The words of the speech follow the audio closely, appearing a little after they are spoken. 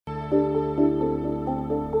Hi,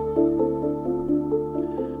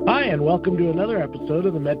 and welcome to another episode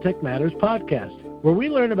of the MedTech Matters podcast, where we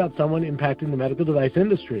learn about someone impacting the medical device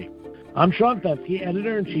industry. I'm Sean Fetsky,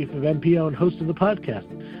 Editor-in-Chief of MPO and host of the podcast.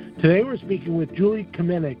 Today we're speaking with Julie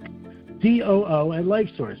Kamenik, COO at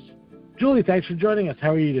LifeSource. Julie, thanks for joining us.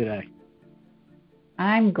 How are you today?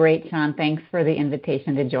 I'm great, Sean. Thanks for the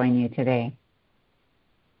invitation to join you today.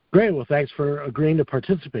 Great. Well, thanks for agreeing to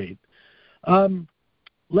participate.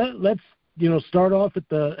 Let's start off at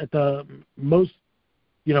the most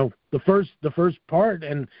the first part,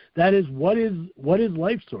 and that is what is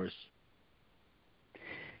LifeSource?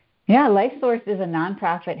 Yeah, LifeSource is a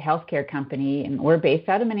nonprofit healthcare company, and we're based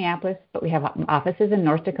out of Minneapolis, but we have offices in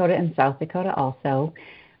North Dakota and South Dakota also.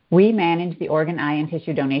 We manage the organ, eye, and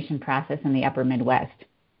tissue donation process in the upper Midwest.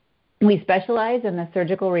 We specialize in the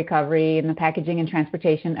surgical recovery and the packaging and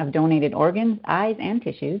transportation of donated organs, eyes, and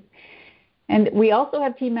tissues. And we also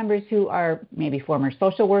have team members who are maybe former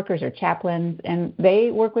social workers or chaplains, and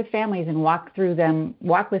they work with families and walk with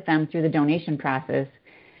them through the donation process.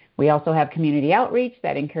 We also have community outreach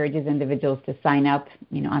that encourages individuals to sign up,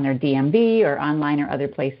 on their DMV or online or other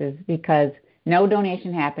places, because no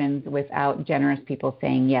donation happens without generous people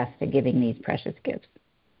saying yes to giving these precious gifts.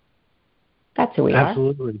 That's who we are.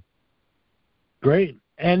 Absolutely. Great.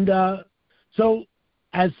 And so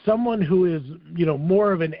as someone who is,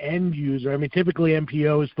 more of an end user, typically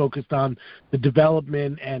MPO is focused on the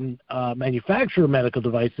development and manufacture of medical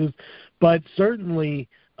devices, but certainly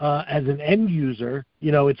as an end user,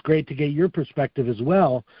 it's great to get your perspective as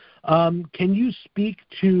well. Can you speak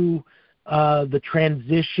to the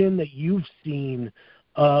transition that you've seen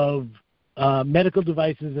of medical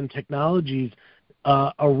devices and technologies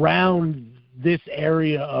around this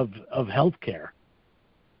area of healthcare?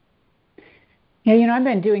 Yeah, I've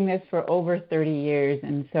been doing this for over 30 years,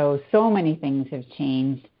 and so many things have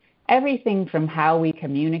changed. Everything from how we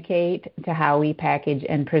communicate to how we package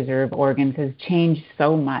and preserve organs has changed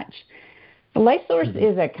so much. The LifeSource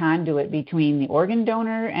is a conduit between the organ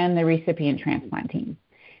donor and the recipient transplant team.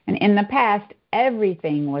 And in the past,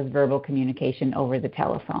 everything was verbal communication over the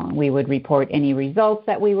telephone. We would report any results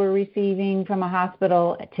that we were receiving from a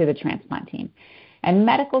hospital to the transplant team. And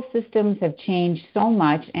medical systems have changed so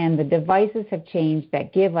much, and the devices have changed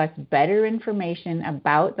that give us better information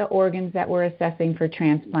about the organs that we're assessing for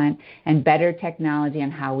transplant and better technology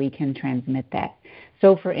on how we can transmit that.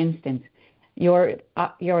 So, for instance, your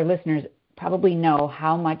listeners probably know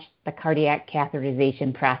how much the cardiac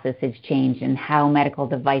catheterization process has changed and how medical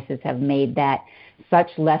devices have made that such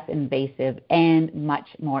less invasive and much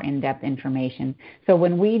more in-depth information. So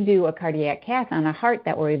when we do a cardiac cath on a heart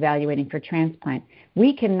that we're evaluating for transplant,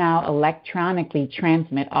 we can now electronically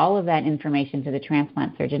transmit all of that information to the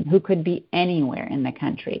transplant surgeon, who could be anywhere in the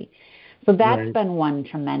country. So that's been one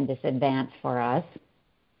tremendous advance for us.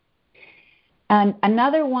 And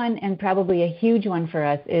another one, and probably a huge one for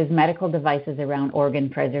us, is medical devices around organ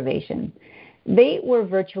preservation. They were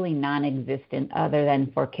virtually non-existent other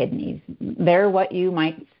than for kidneys. They're what you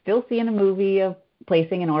might still see in a movie of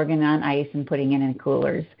placing an organ on ice and putting it in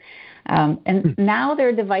coolers. And now there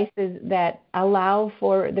are devices that allow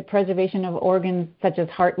for the preservation of organs such as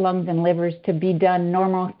heart, lungs, and livers to be done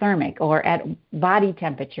normothermic or at body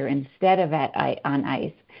temperature instead of on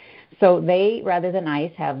ice. So they, rather than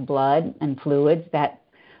ice, have blood and fluids that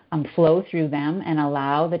flow through them and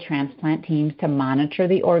allow the transplant teams to monitor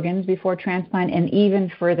the organs before transplant and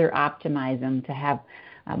even further optimize them to have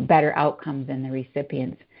better outcomes in the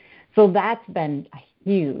recipients. So that's been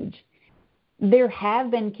huge. There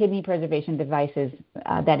have been kidney preservation devices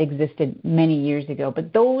that existed many years ago,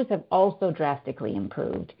 but those have also drastically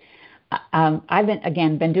improved. I've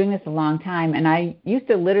been doing this a long time, and I used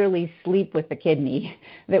to literally sleep with the kidney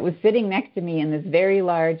that was sitting next to me in this very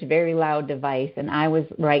large, very loud device, and I was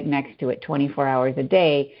right next to it 24 hours a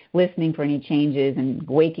day, listening for any changes and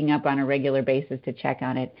waking up on a regular basis to check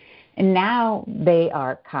on it. And now they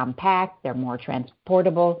are compact, they're more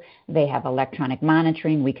transportable, they have electronic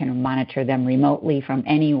monitoring. We can monitor them remotely from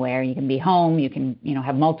anywhere. You can be home, you can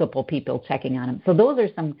have multiple people checking on them. So those are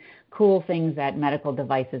some cool things that medical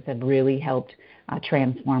devices have really helped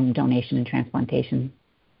transform donation and transplantation.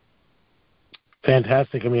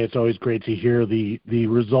 Fantastic. It's always great to hear the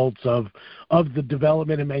results of the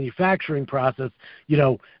development and manufacturing process,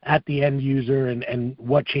 at the end user and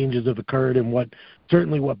what changes have occurred and what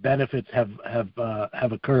benefits have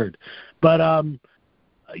occurred. But,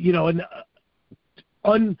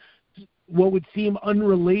 what would seem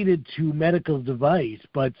unrelated to medical device,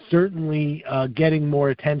 but certainly getting more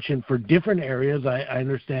attention for different areas. I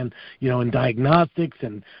understand, in diagnostics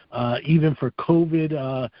and even for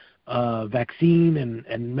COVID vaccine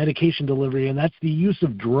and medication delivery, and that's the use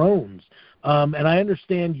of drones. And I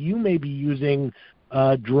understand you may be using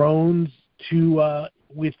drones to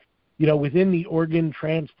within the organ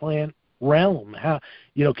transplant realm.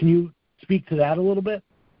 Can you speak to that a little bit?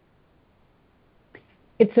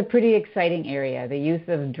 It's a pretty exciting area. The use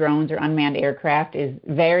of drones or unmanned aircraft is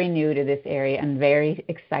very new to this area and very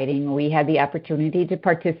exciting. We had the opportunity to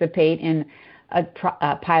participate in a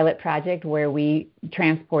pilot project where we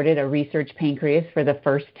transported a research pancreas for the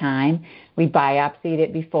first time. We biopsied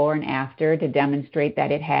it before and after to demonstrate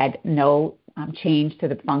that it had no change to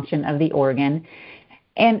the function of the organ.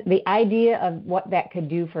 And the idea of what that could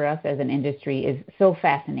do for us as an industry is so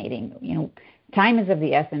fascinating. Time is of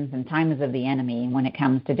the essence and time is of the enemy when it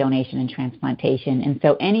comes to donation and transplantation. And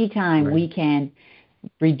so anytime we can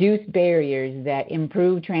reduce barriers that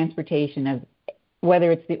improve transportation of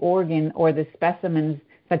whether it's the organ or the specimens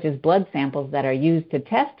such as blood samples that are used to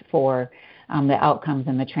test for the outcomes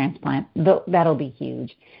in the transplant, that'll be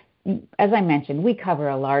huge. As I mentioned, we cover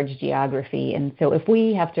a large geography, and so if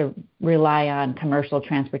we have to rely on commercial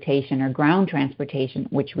transportation or ground transportation,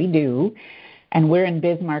 which we do, and we're in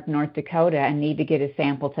Bismarck, North Dakota, and need to get a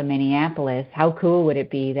sample to Minneapolis, how cool would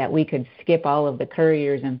it be that we could skip all of the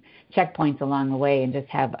couriers and checkpoints along the way and just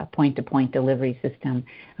have a point-to-point delivery system,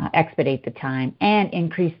 expedite the time, and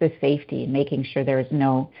increase the safety, making sure there's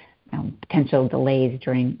no potential delays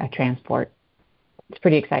during a transport. It's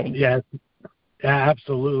pretty exciting. Yeah,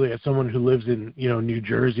 absolutely. As someone who lives in New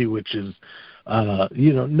Jersey, which is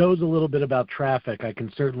knows a little bit about traffic, I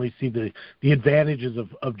can certainly see the advantages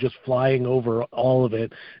of just flying over all of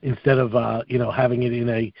it instead of having it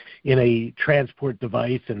in a transport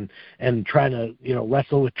device and trying to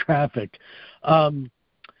wrestle with traffic. Another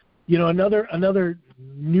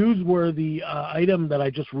newsworthy item that I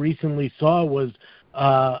just recently saw was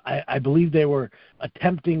I believe they were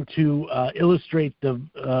attempting to illustrate the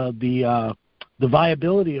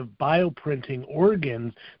viability of bioprinting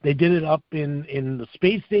organs. They did it up in the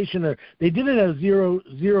space station, or they did it in a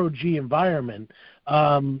zero G environment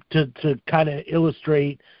to kind of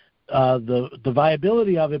illustrate the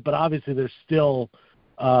viability of it. But obviously, there's still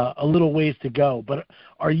a little ways to go. But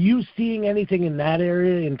are you seeing anything in that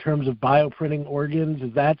area in terms of bioprinting organs?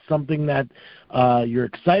 Is that something that you're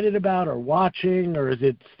excited about or watching, or is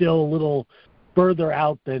it still a little further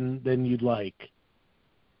out than you'd like?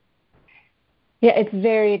 Yeah, it's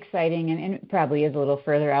very exciting, and it probably is a little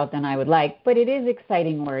further out than I would like, but it is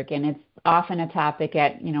exciting work, and it's often a topic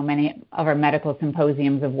at many of our medical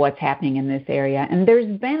symposiums of what's happening in this area. And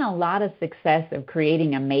there's been a lot of success of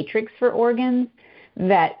creating a matrix for organs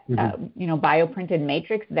that bioprinted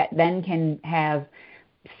matrix that then can have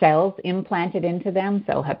cells implanted into them,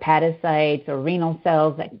 so hepatocytes or renal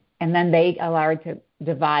cells, and then they allow it to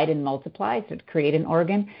divide and multiply to create an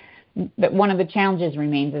organ. But one of the challenges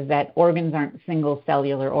remains is that organs aren't single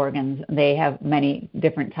cellular organs. They have many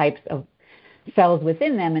different types of cells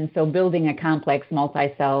within them, and so building a complex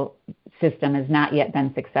multi-cell system has not yet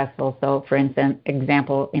been successful. So, for instance, in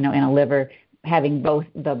a liver, having both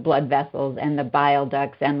the blood vessels and the bile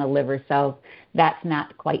ducts and the liver cells, that's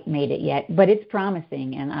not quite made it yet. But it's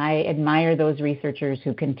promising, and I admire those researchers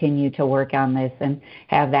who continue to work on this and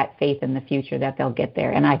have that faith in the future that they'll get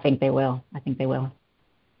there, and I think they will.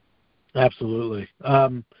 Absolutely.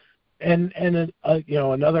 Another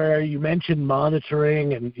area you mentioned,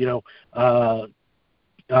 monitoring and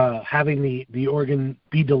having the organ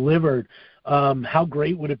be delivered. How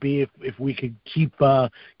great would it be if we could keep an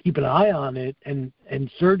eye on it and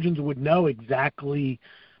surgeons would know exactly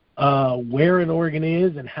where an organ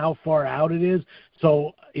is and how far out it is.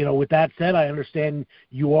 So with that said, I understand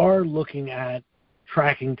you are looking at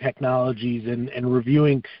tracking technologies and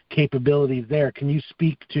reviewing capabilities there. Can you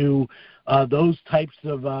speak to those types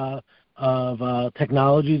of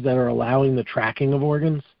technologies that are allowing the tracking of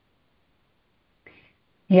organs?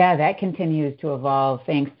 Yeah, that continues to evolve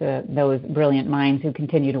thanks to those brilliant minds who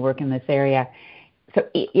continue to work in this area. So,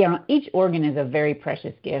 each organ is a very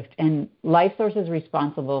precious gift, and LifeSource is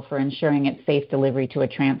responsible for ensuring its safe delivery to a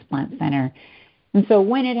transplant center. And so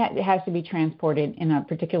when it has to be transported in a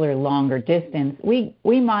particular longer distance, we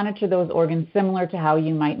monitor those organs similar to how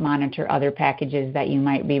you might monitor other packages that you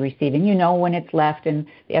might be receiving. When it's left and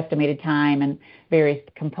the estimated time and various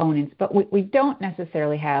components. But what we don't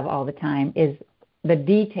necessarily have all the time is the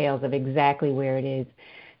details of exactly where it is.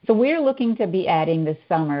 So we're looking to be adding this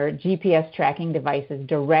summer GPS tracking devices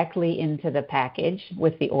directly into the package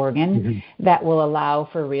with the organ that will allow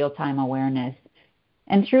for real-time awareness.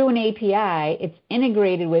 And through an API, it's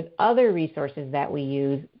integrated with other resources that we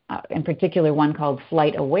use, in particular one called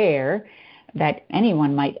Flight Aware, that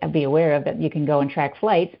anyone might be aware of, that you can go and track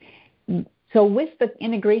flights. So with the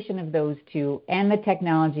integration of those two and the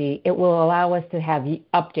technology, it will allow us to have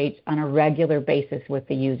updates on a regular basis with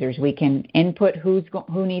the users. We can input who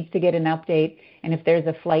needs to get an update, and if there's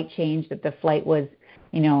a flight change that the flight was,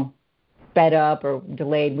 sped up or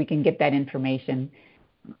delayed, we can get that information.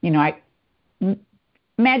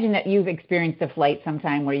 Imagine that you've experienced a flight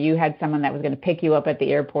sometime where you had someone that was going to pick you up at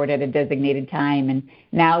the airport at a designated time, and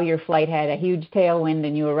now your flight had a huge tailwind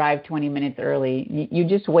and you arrived 20 minutes early. You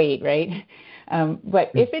just wait, right?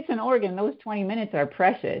 But if it's an organ, those 20 minutes are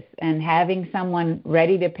precious, and having someone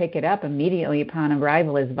ready to pick it up immediately upon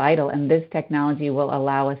arrival is vital, and this technology will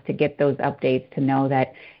allow us to get those updates to know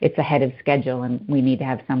that it's ahead of schedule and we need to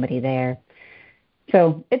have somebody there.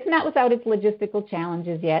 So it's not without its logistical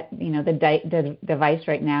challenges yet. The device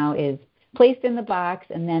right now is placed in the box,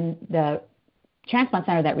 and then the transplant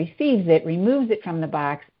center that receives it removes it from the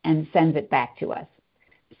box and sends it back to us.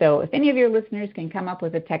 So if any of your listeners can come up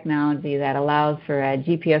with a technology that allows for a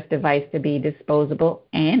GPS device to be disposable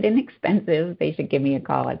and inexpensive, they should give me a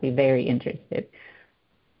call. I'd be very interested.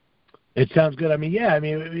 It sounds good.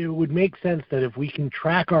 It would make sense that if we can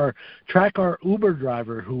track our Uber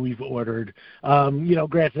driver who we've ordered,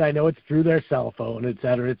 granted, I know it's through their cell phone, et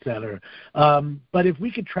cetera, et cetera. But if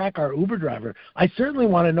we could track our Uber driver, I certainly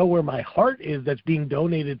want to know where my heart is that's being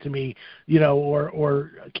donated to me,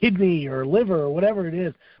 or kidney or liver or whatever it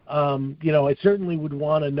is. I certainly would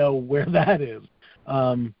want to know where that is.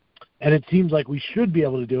 And it seems like we should be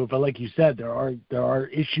able to do it, but like you said, there are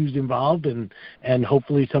issues involved, and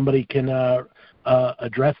hopefully somebody can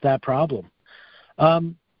address that problem.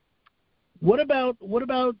 What about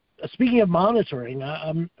speaking of monitoring?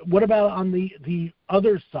 What about on the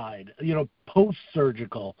other side?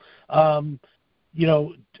 Post-surgical. Are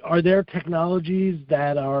there technologies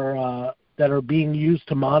that are being used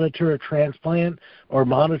to monitor a transplant or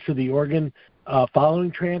monitor the organ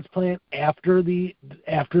following transplant after the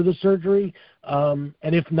surgery, and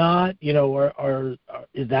if not,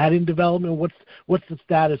 is that in development? What's the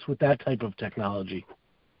status with that type of technology?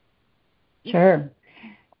 Sure.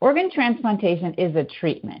 Organ transplantation is a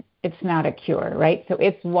treatment. It's not a cure, right? So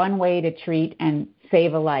it's one way to treat and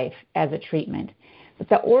save a life as a treatment. But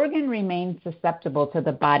the organ remains susceptible to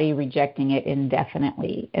the body rejecting it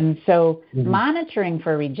indefinitely. And so monitoring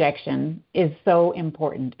for rejection is so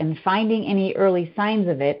important. And finding any early signs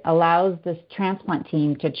of it allows this transplant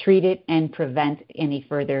team to treat it and prevent any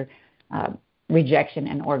further rejection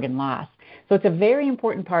and organ loss. So it's a very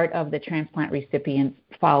important part of the transplant recipient's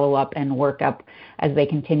follow-up and workup as they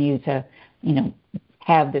continue to,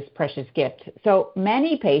 have this precious gift. So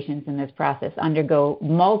many patients in this process undergo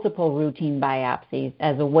multiple routine biopsies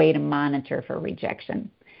as a way to monitor for rejection,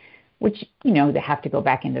 which, they have to go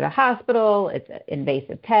back into the hospital, it's an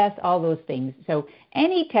invasive test, all those things. So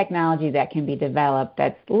any technology that can be developed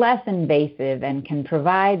that's less invasive and can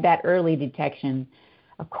provide that early detection,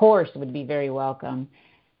 of course, would be very welcome.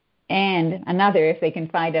 And another, if they can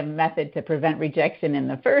find a method to prevent rejection in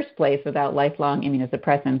the first place without lifelong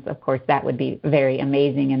immunosuppressants, of course, that would be very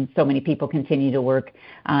amazing. And so many people continue to work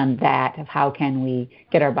on that, of how can we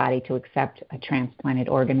get our body to accept a transplanted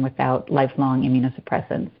organ without lifelong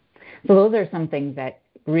immunosuppressants. So those are some things that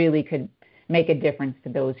really could make a difference to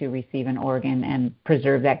those who receive an organ and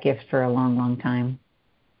preserve that gift for a long, long time.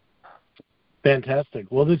 Fantastic.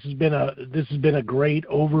 Well, this has been a great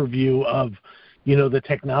overview of the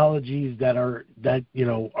technologies that are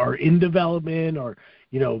in development or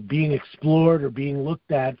being explored or being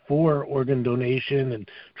looked at for organ donation and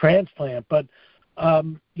transplant. But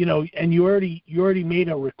and you already made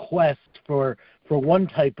a request for one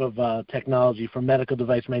type of technology from medical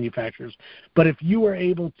device manufacturers. But if you were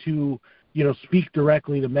able to speak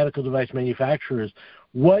directly to medical device manufacturers,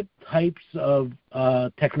 what types of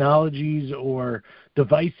technologies or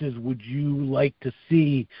devices would you like to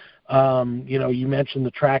see? You mentioned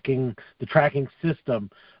the tracking system.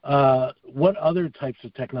 What other types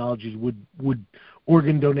of technologies would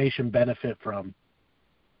organ donation benefit from?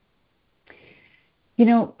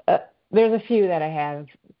 There's a few that I have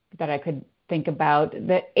that I could think about.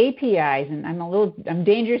 The APIs, and I'm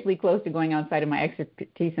dangerously close to going outside of my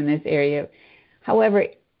expertise in this area. However,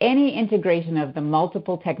 any integration of the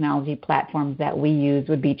multiple technology platforms that we use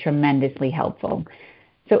would be tremendously helpful.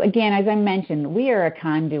 So again, as I mentioned, we are a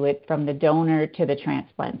conduit from the donor to the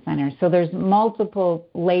transplant center. So there's multiple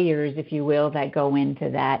layers, if you will, that go into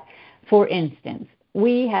that. For instance,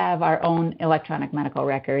 we have our own electronic medical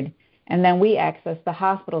record, and then we access the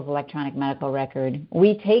hospital's electronic medical record.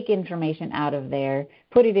 We take information out of there,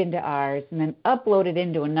 put it into ours, and then upload it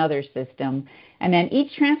into another system. And then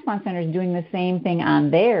each transplant center is doing the same thing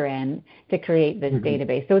on their end to create this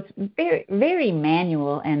database. So it's very, very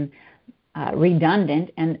manual, and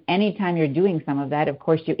redundant, and anytime you're doing some of that, of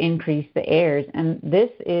course, you increase the errors, and this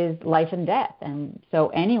is life and death. And so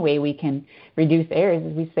any way we can reduce errors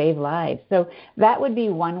is we save lives. So that would be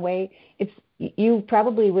one way. You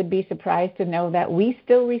probably would be surprised to know that we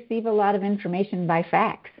still receive a lot of information by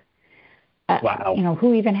fax. Wow.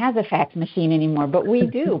 Who even has a fax machine anymore? But we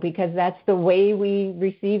do, because that's the way we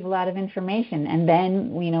receive a lot of information. And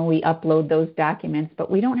then, we upload those documents,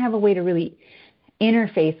 but we don't have a way to really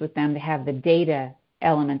interface with them to have the data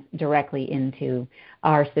elements directly into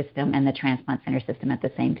our system and the transplant center system at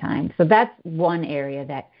the same time. So that's one area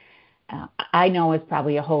that I know is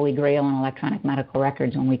probably a holy grail in electronic medical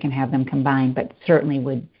records when we can have them combined, but certainly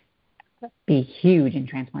would be huge in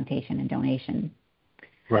transplantation and donation.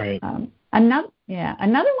 Right.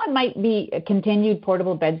 Another one might be continued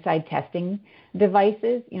portable bedside testing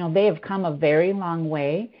devices. They have come a very long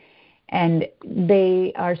way, and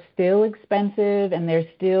they are still expensive, and they're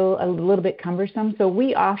still a little bit cumbersome. So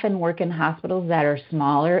we often work in hospitals that are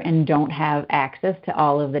smaller and don't have access to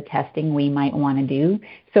all of the testing we might want to do.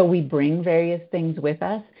 So we bring various things with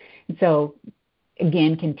us. So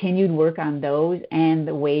again, continued work on those and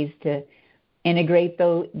the ways to integrate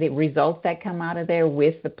the results that come out of there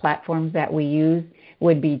with the platforms that we use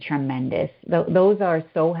would be tremendous. Those are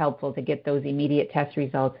so helpful to get those immediate test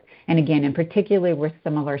results. And again, in particular with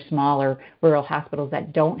some of our smaller rural hospitals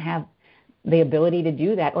that don't have the ability to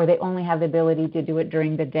do that, or they only have the ability to do it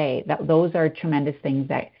during the day. Those are tremendous things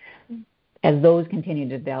that, as those continue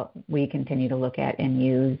to develop, we continue to look at and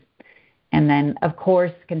use. And then, of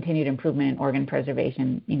course, continued improvement in organ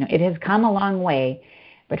preservation. It has come a long way,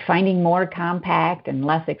 but finding more compact and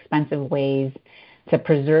less expensive ways to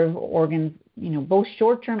preserve organs, both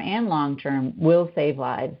short-term and long-term, will save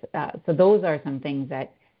lives. So those are some things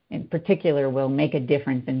that, in particular, will make a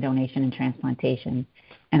difference in donation and transplantation.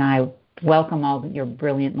 And I welcome all your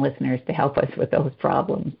brilliant listeners to help us with those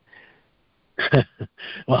problems.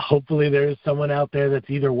 Well, hopefully there is someone out there that's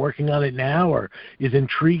either working on it now or is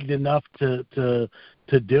intrigued enough to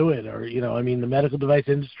do it. Or, the medical device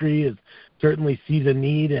industry certainly sees a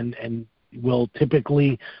need and will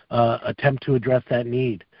typically attempt to address that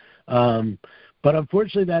need. But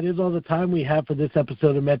unfortunately, that is all the time we have for this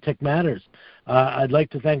episode of MedTech Matters. I'd like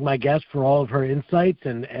to thank my guest for all of her insights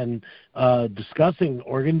and discussing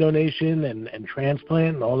organ donation and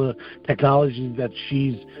transplant and all the technologies that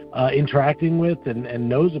she's interacting with and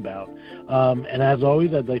knows about. And as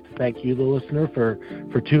always, I'd like to thank you, the listener, for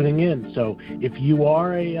tuning in. So if you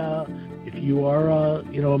are a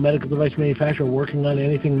medical device manufacturer working on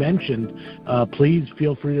anything mentioned, please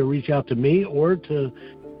feel free to reach out to me or to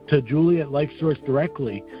Julie at LifeSource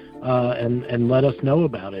directly and let us know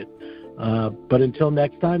about it. But until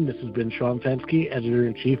next time, this has been Sean Fenske,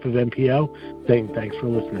 Editor-in-Chief of MPO, saying thanks for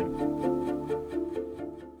listening.